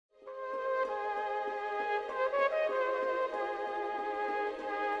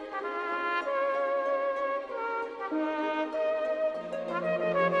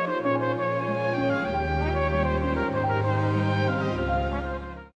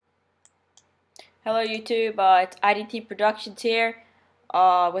Hello YouTube, it's IDT Productions here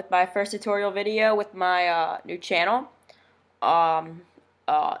with my first tutorial video with my new channel.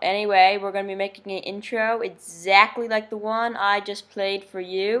 Anyway, we're going to be making an intro exactly like the one I just played for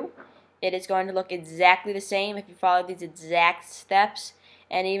you. It is going to look exactly the same if you follow these exact steps,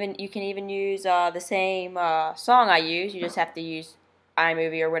 and you can even use the same song I use. You just have to use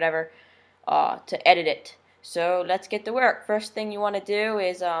iMovie or whatever to edit it. So let's get to work. First thing you want to do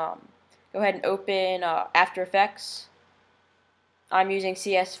is go ahead and open After Effects. I'm using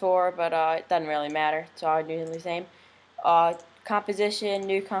CS4, but it doesn't really matter. It's all usually the same. Composition,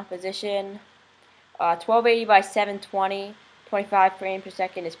 new composition. 1280 by 720, 25 frames per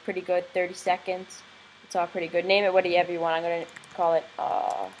second is pretty good. 30 seconds. It's all pretty good. Name it whatever you want. I'm going to call it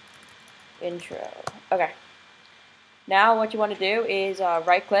intro. Okay. Now what you want to do is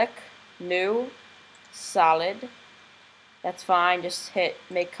right click, new, solid. That's fine. Just hit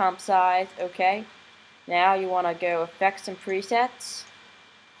make comp size. Okay. Now you want to go effects and presets.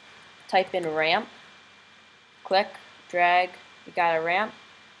 Type in ramp. Click, drag. You got a ramp.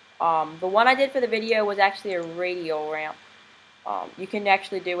 The one I did for the video was actually a radial ramp. You can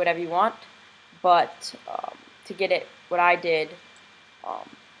actually do whatever you want, but to get it what I did,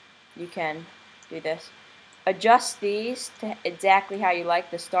 you can do this. Adjust these to exactly how you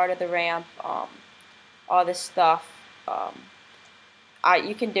like, the start of the ramp, all this stuff.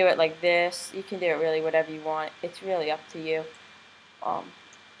 You can do it like this. You can do it really whatever you want. It's really up to you.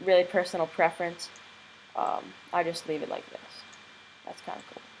 Really personal preference. I just leave it like this. That's kind of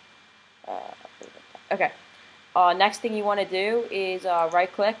cool. Okay. Next thing you want to do is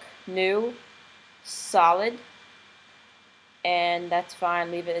right click, new, solid, and that's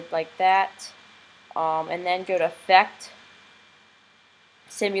fine. Leave it like that. And then go to effect,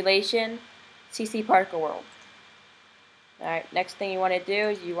 simulation, CC particle world. Alright, next thing you want to do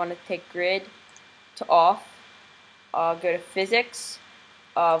is you want to take grid to off, go to physics,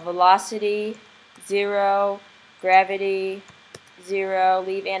 velocity, 0, gravity, 0,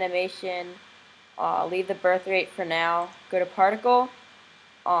 leave animation, leave the birth rate for now, go to particle,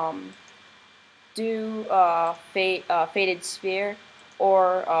 do faded sphere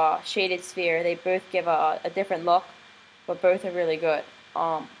or shaded sphere. They both give a different look, but both are really good.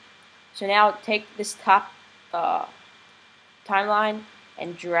 So now take this top timeline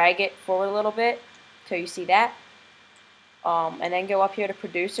and drag it forward a little bit till you see that, and then go up here to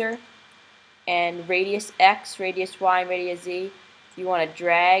producer and radius X, radius Y, and radius Z. You want to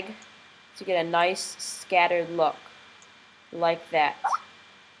drag to get a nice scattered look like that.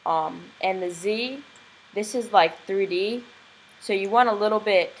 And the Z, this is like 3D, so you want a little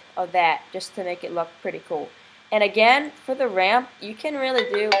bit of that just to make it look pretty cool. And again, for the ramp, you can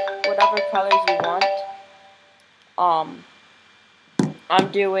really do whatever colors you want. I'm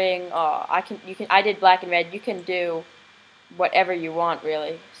doing I did black and red. You can do whatever you want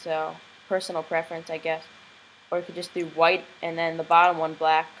really. So personal preference, I guess. Or you could just do white and then the bottom one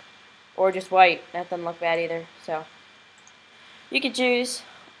black, or just white. That doesn't look bad either. So you could choose.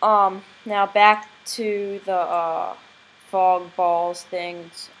 Now back to the fog balls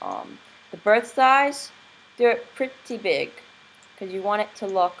things. The birth size, do it pretty big because you want it to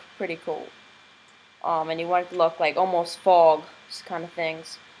look pretty cool. And you want it to look like almost fog kind of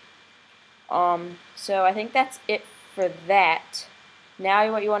things. So I think that's it for that. Now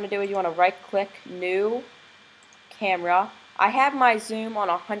what you want to do is you want to right click, new, camera. I have my zoom on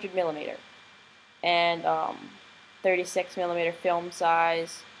 100mm and 36mm film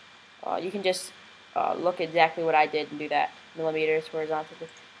size. You can just look exactly what I did and do that. Millimeters horizontally.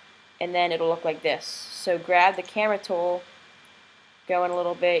 And then it'll look like this. So grab the camera tool, go in a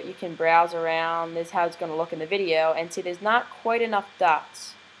little bit, you can browse around. This is how it's going to look in the video, and see there's not quite enough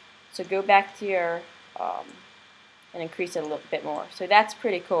dots, so go back to your and increase it a little bit more. So that's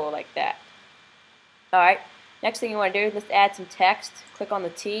pretty cool like that. Alright, next thing you want to do is let's add some text. Click on the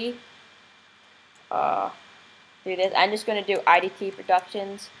T, do this. I'm just going to do IDT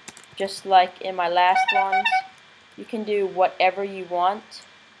Productions just like in my last ones. You can do whatever you want.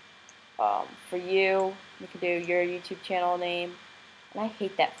 For you can do your YouTube channel name. And I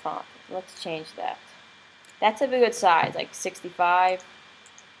hate that font. Let's change that. That's a good size, like 65.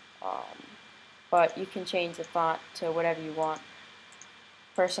 But you can change the font to whatever you want.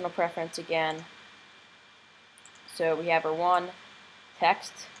 Personal preference again. So we have our one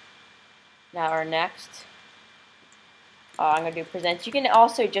text. Now our next. I'm going to do presents. You can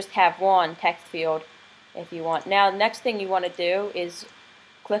also just have one text field if you want. Now the next thing you want to do is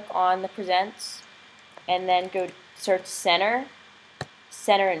click on the presents and then go search center.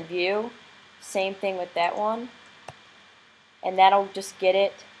 Center and view, same thing with that one, and that'll just get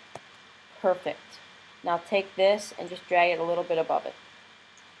it perfect. Now take this and just drag it a little bit above it.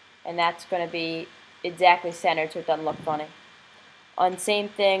 And that's going to be exactly centered so it doesn't look funny. And same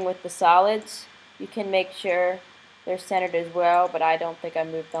thing with the solids. You can make sure they're centered as well, but I don't think I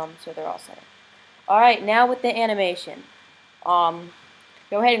moved them, so they're all centered. Alright, now with the animation. Go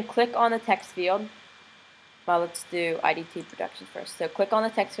ahead and click on the text field. Well, let's do IDT Productions first. So click on the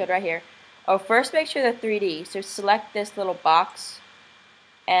text field right here. Oh, first make sure they're 3D. So select this little box,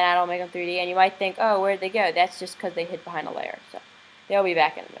 and I don't make them 3D. And you might think, oh, where'd they go? That's just because they hid behind a layer. So they'll be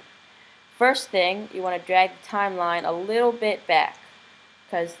back in a minute. First thing, you want to drag the timeline a little bit back,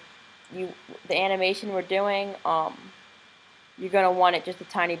 because the animation we're doing, you're going to want it just a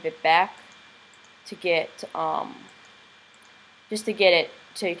tiny bit back to get just to get it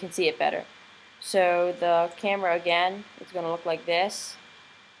so you can see it better. So the camera again is going to look like this,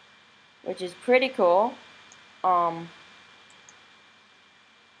 which is pretty cool. Now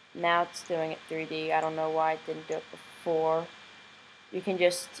it's doing it 3D. I don't know why it didn't do it before. You can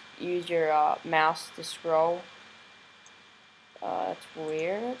just use your mouse to scroll. That's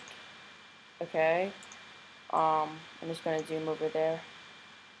weird. Okay. I'm just going to zoom over there.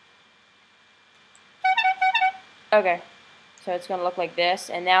 Okay. So it's going to look like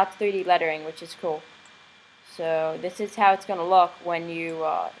this, and now it's 3D lettering, which is cool. So this is how it's going to look when you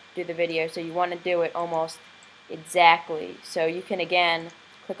do the video. So you want to do it almost exactly. So you can, again,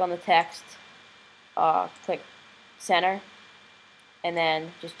 click on the text, click center, and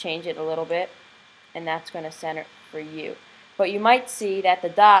then just change it a little bit, and that's going to center for you. But you might see that the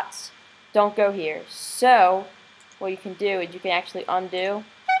dots don't go here. So what you can do is you can actually undo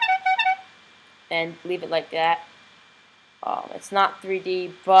and leave it like that. It's not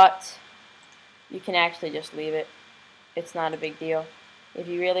 3D, but you can actually just leave it. It's not a big deal. If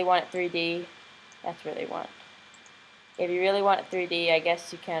you really want it 3D, that's really want. If you really want it 3D, I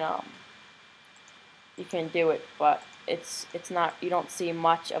guess you can do it, but it's not. You don't see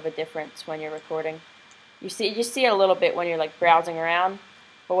much of a difference when you're recording. You see it a little bit when you're like browsing around,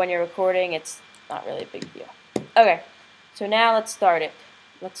 but when you're recording, it's not really a big deal. Okay, so now let's start it.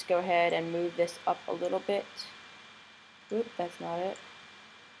 Let's go ahead and move this up a little bit. Oop, that's not it.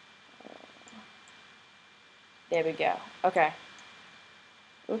 There we go. Okay.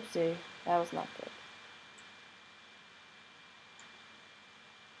 Oopsie, that was not good.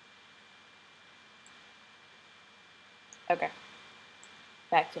 Okay.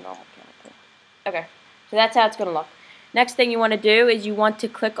 Back to normal camera. Okay. So that's how it's going to look. Next thing you want to do is you want to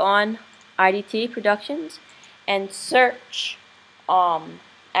click on IDT Productions and search.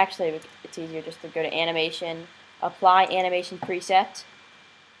 Actually, it's easier just to go to Animation, Apply Animation Preset.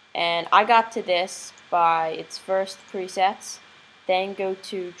 And I got to this by its first presets. Then go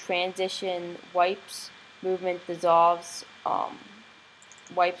to Transition, Wipes, Movement, Dissolves.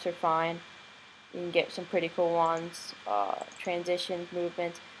 Wipes are fine. You can get some pretty cool ones. Transitions,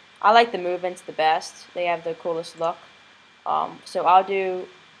 movements. I like the movements the best. They have the coolest look. So I'll do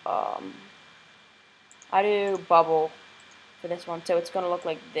bubble for this one. So it's going to look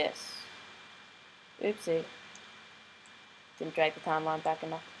like this. Oopsie. Didn't drag the timeline back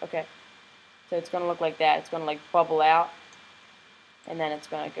enough. Okay. So it's going to look like that. It's going to like bubble out. And then it's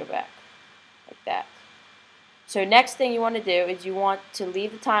going to go back. Like that. So next thing you want to do is you want to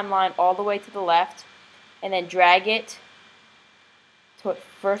leave the timeline all the way to the left. And then drag it to what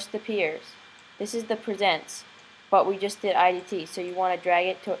first appears. This is the presents. But we just did IDT. So you want to drag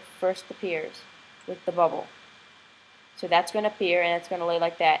it to what first appears with the bubble. So that's going to appear and it's going to lay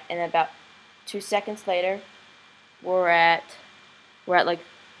like that. And about 2 seconds later, we're at like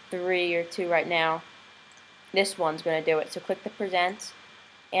 3 or 2 right now. This one's going to do it. So click the presents,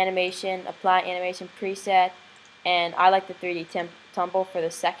 animation, apply animation preset, and I like the 3D tumble for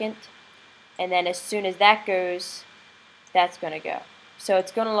the second. And then as soon as that goes, that's going to go. So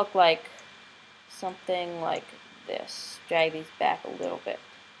it's going to look like something like this. Drag these back a little bit.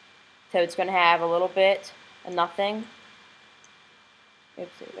 So it's going to have a little bit of nothing.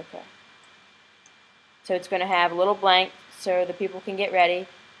 Oopsie, okay. So it's going to have a little blank so the people can get ready.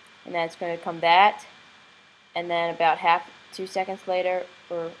 And then it's going to come that. And then about 2 seconds later,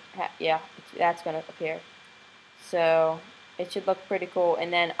 or that's going to appear. So it should look pretty cool.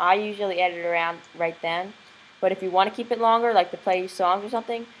 And then I usually edit it around right then. But if you want to keep it longer, like to play songs or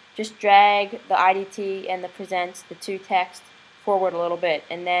something, just drag the IDT and the presents, the two text, forward a little bit.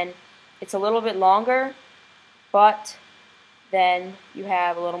 And then it's a little bit longer, but then you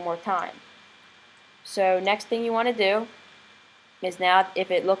have a little more time. So next thing you want to do is now,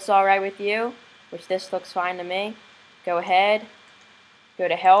 if it looks alright with you, which this looks fine to me, go ahead, go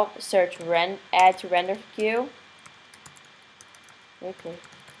to Help, search Add to Render Queue. Okay.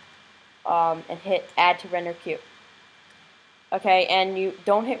 and hit add to render queue. Okay, and you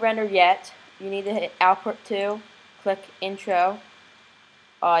don't hit render yet. You need to hit output 2, click intro.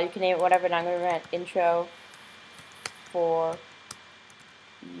 You can name it whatever, and I'm going to rent intro for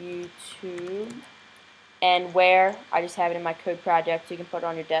YouTube. And where, I just have it in my code project, so you can put it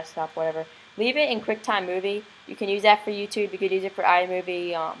on your desktop, whatever. Leave it in QuickTime Movie. You can use that for YouTube, you could use it for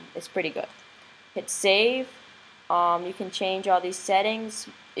iMovie, it's pretty good. Hit save. You can change all these settings.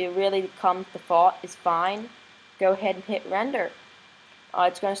 It really comes default, it's fine. Go ahead and hit render.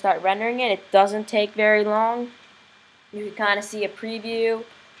 It's going to start rendering it. It doesn't take very long. You can kind of see a preview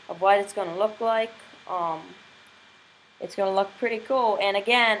of what it's going to look like. It's going to look pretty cool. And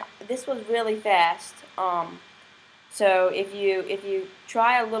again, this was really fast. So if you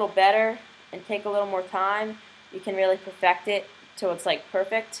try a little better and take a little more time, you can really perfect it till it's like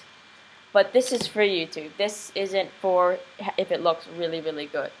perfect. But this is for YouTube. This isn't for if it looks really, really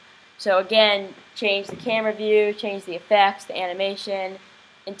good. So again, change the camera view, change the effects, the animation,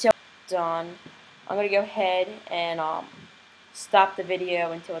 until it's done. I'm going to go ahead and stop the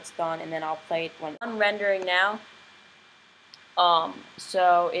video until it's done, and then I'll play it when I'm rendering now.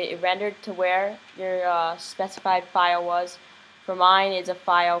 So it rendered to where your specified file was. For mine, it's a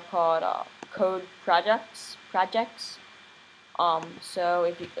file called code projects. So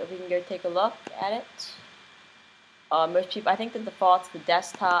if we can go take a look at it. Most people, I think the default's the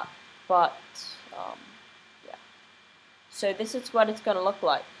desktop, but yeah. So this is what it's going to look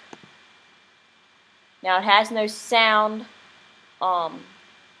like. Now it has no sound.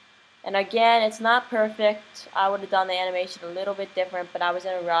 And again, it's not perfect. I would have done the animation a little bit different, but I was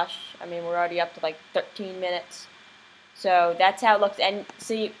in a rush. I mean, we're already up to like 13 minutes. So that's how it looks. And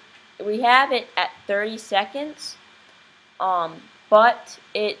see, we have it at 30 seconds, but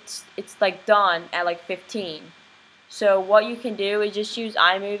it's like done at like 15. So what you can do is just use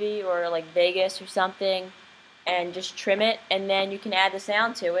iMovie or like Vegas or something and just trim it, and then you can add the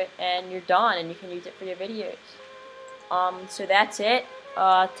sound to it, and you're done, and you can use it for your videos. So that's it.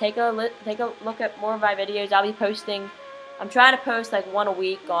 Take a look at more of my videos. I'll be posting. I'm trying to post like one a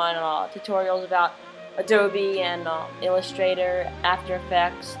week on tutorials about Adobe and Illustrator, After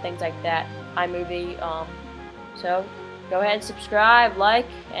Effects, things like that, iMovie. So go ahead, subscribe, like,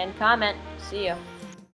 and comment. See ya.